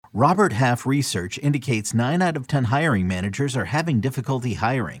Robert Half research indicates 9 out of 10 hiring managers are having difficulty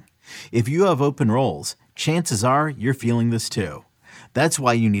hiring. If you have open roles, chances are you're feeling this too. That's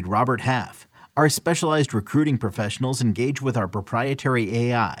why you need Robert Half. Our specialized recruiting professionals engage with our proprietary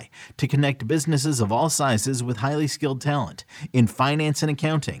AI to connect businesses of all sizes with highly skilled talent in finance and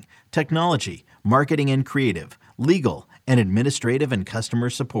accounting, technology, marketing and creative, legal, and administrative and customer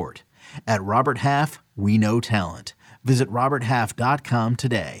support. At Robert Half, we know talent. Visit roberthalf.com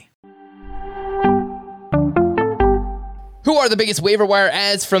today. Who are the biggest waiver wire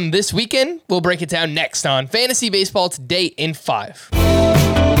ads from this weekend? We'll break it down next on Fantasy Baseball Today in 5.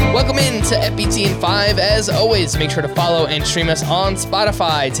 Welcome in to FBT in 5. As always, make sure to follow and stream us on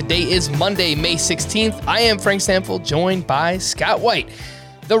Spotify. Today is Monday, May 16th. I am Frank Stanfield, joined by Scott White.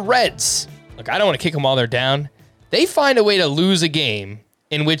 The Reds, look, I don't want to kick them while they're down. They find a way to lose a game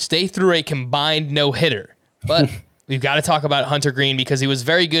in which they threw a combined no-hitter. But we've got to talk about Hunter Greene because he was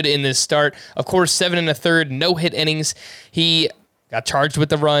very good in this start. Of course, 7 1/3, no-hit innings. He got charged with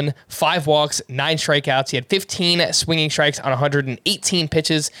the run, 5 walks, 9 strikeouts. He had 15 swinging strikes on 118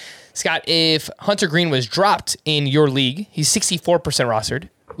 pitches. Scott, if Hunter Greene was dropped in your league, he's 64% rostered.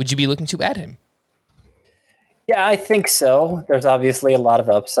 Would you be looking to add him? Yeah, I think so. There's obviously a lot of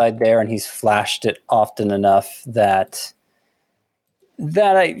upside there, and he's flashed it often enough that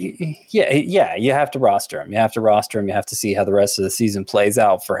you have to roster him. You have to see how the rest of the season plays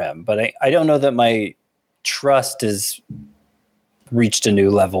out for him. But I don't know that my trust has reached a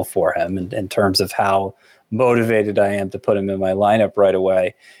new level for him in terms of how motivated I am to put him in my lineup right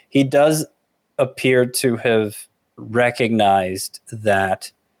away. He does appear to have recognized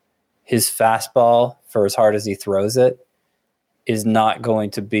that his fastball, for as hard as he throws it, is not going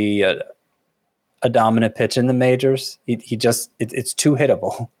to be a dominant pitch in the majors. It's too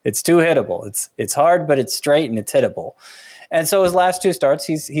hittable. It's too hittable. It's hard, but it's straight and it's hittable. And so his last 2 starts,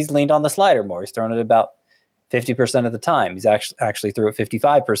 he's leaned on the slider more. He's thrown it about 50% of the time. He's actually threw it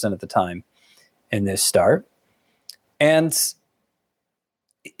 55% of the time in this start. And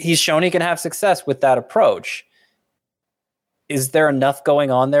he's shown he can have success with that approach. Is there enough going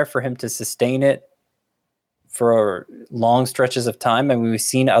on there for him to sustain it for long stretches of time? I mean, we've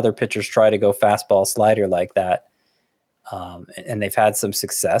seen other pitchers try to go fastball slider like that, and they've had some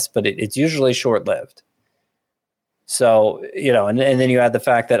success, but it's usually short-lived. So, and then you add the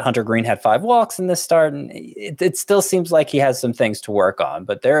fact that Hunter Greene had 5 walks in this start, and it still seems like he has some things to work on,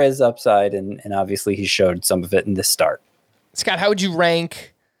 but there is upside, and obviously he showed some of it in this start. Scott, how would you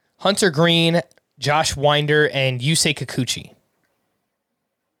rank Hunter Greene, Josh Winder, and Yusei Kikuchi?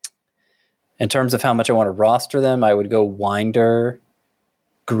 In terms of how much I want to roster them, I would go Winder,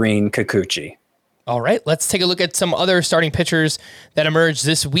 Greene, Kikuchi. All right, let's take a look at some other starting pitchers that emerged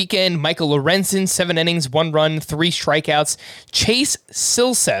this weekend. Michael Lorenzen, 7 innings, 1 run, 3 strikeouts. Chase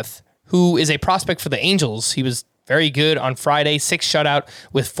Silseth, who is a prospect for the Angels. He was very good on Friday, 6 shutout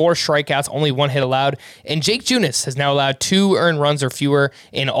with 4 strikeouts, only 1 hit allowed. And Jake Junis has now allowed 2 earned runs or fewer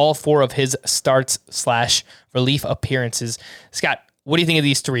in all 4 of his starts/relief appearances. Scott, what do you think of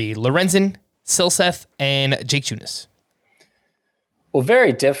these 3? Lorenzen, Silseth, and Jake Junis? Well,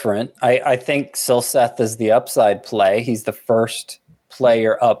 very different. I think Silseth is the upside play. He's the first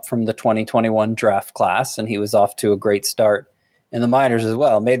player up from the 2021 draft class, and he was off to a great start in the minors as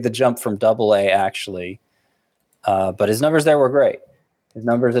well. Made the jump from Double-A, actually. But his numbers there were great. His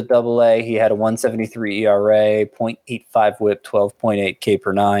numbers at Double-A, he had a 1.73 ERA, 0.85 whip, 12.8 K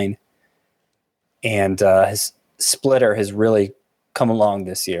per 9. And his splitter has really come along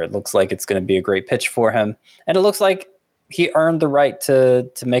this year. It looks like it's going to be a great pitch for him. And it looks like he earned the right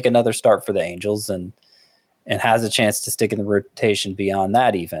to make another start for the Angels and has a chance to stick in the rotation beyond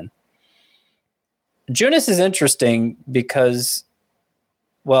that even. Junis is interesting because,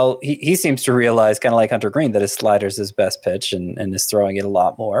 well, he seems to realize, kind of like Hunter Greene, that his slider is his best pitch and is throwing it a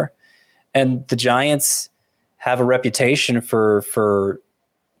lot more. And the Giants have a reputation for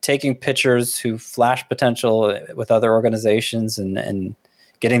taking pitchers who flash potential with other organizations and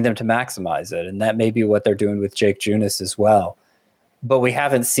getting them to maximize it. And that may be what they're doing with Jake Junis as well. But we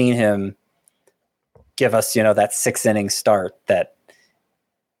haven't seen him give us, that 6-inning start that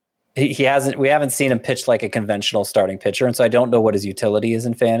we haven't seen him pitch like a conventional starting pitcher. And so I don't know what his utility is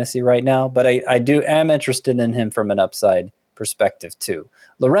in fantasy right now, but I am interested in him from an upside perspective too.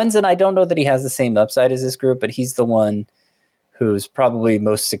 Lorenzen, I don't know that he has the same upside as this group, but he's the one who's probably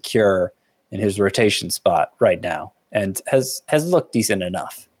most secure in his rotation spot right now and has looked decent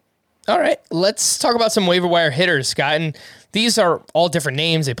enough. All right, let's talk about some waiver wire hitters, Scott. And these are all different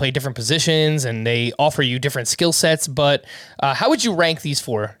names. They play different positions, and they offer you different skill sets. But how would you rank these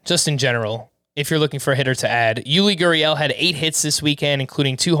 4, just in general? if you're looking for a hitter to add. Yuli Gurriel had 8 hits this weekend,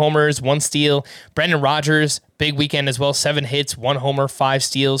 including 2 homers, 1 steal. Brendan Rodgers, big weekend as well, 7 hits, 1 homer, 5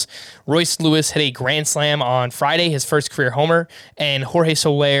 steals. Royce Lewis hit a grand slam on Friday, his first career homer. And Jorge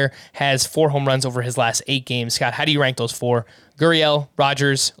Soler has 4 home runs over his last 8 games. Scott, how do you rank those 4? Gurriel,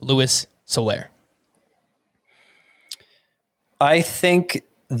 Rodgers, Lewis, Soler. I think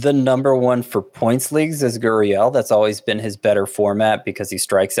the number one for points leagues is Gurriel. That's always been his better format because he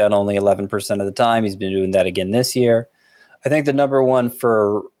strikes out only 11% of the time. He's been doing that again this year. I think the number one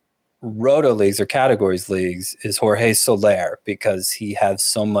for roto leagues or categories leagues is Jorge Soler because he has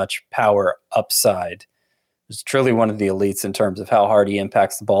so much power upside. He's truly one of the elites in terms of how hard he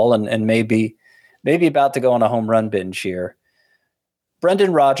impacts the ball and maybe about to go on a home run binge here.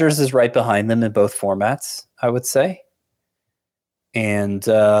 Brendan Rodgers is right behind them in both formats, I would say. And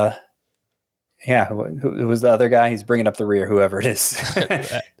who was the other guy? He's bringing up the rear, whoever it is.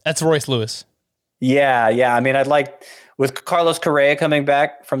 That's Royce Lewis. Yeah. I mean, I'd like, with Carlos Correa coming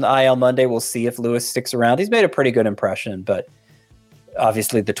back from the IL Monday, we'll see if Lewis sticks around. He's made a pretty good impression, but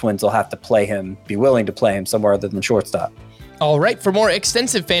obviously the Twins will have to be willing to play him somewhere other than shortstop. All right, for more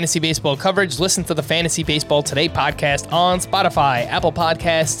extensive fantasy baseball coverage, listen to the Fantasy Baseball Today podcast on Spotify, Apple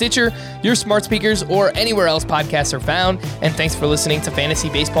Podcasts, Stitcher, your smart speakers, or anywhere else podcasts are found. And thanks for listening to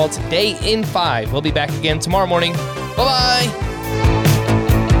Fantasy Baseball Today in 5. We'll be back again tomorrow morning. Bye-bye.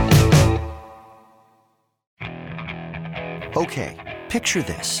 Okay, picture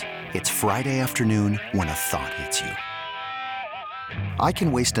this. It's Friday afternoon when a thought hits you. I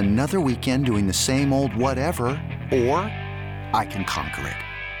can waste another weekend doing the same old whatever, or I can conquer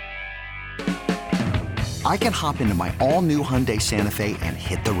it. I can hop into my all-new Hyundai Santa Fe and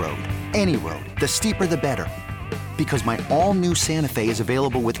hit the road. Any road. The steeper, the better. Because my all-new Santa Fe is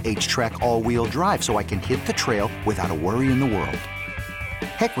available with H-Track all-wheel drive, so I can hit the trail without a worry in the world.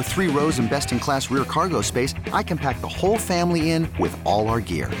 Heck, with 3 rows and best-in-class rear cargo space, I can pack the whole family in with all our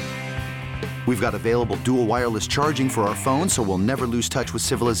gear. We've got available dual wireless charging for our phones, so we'll never lose touch with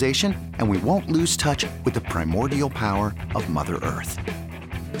civilization, and we won't lose touch with the primordial power of Mother Earth.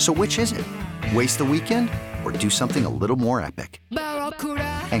 So which is it? Waste the weekend or do something a little more epic?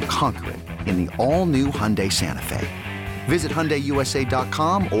 And conquer it in the all-new Hyundai Santa Fe. Visit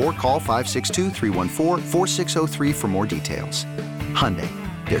HyundaiUSA.com or call 562-314-4603 for more details. Hyundai,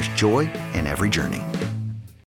 there's joy in every journey.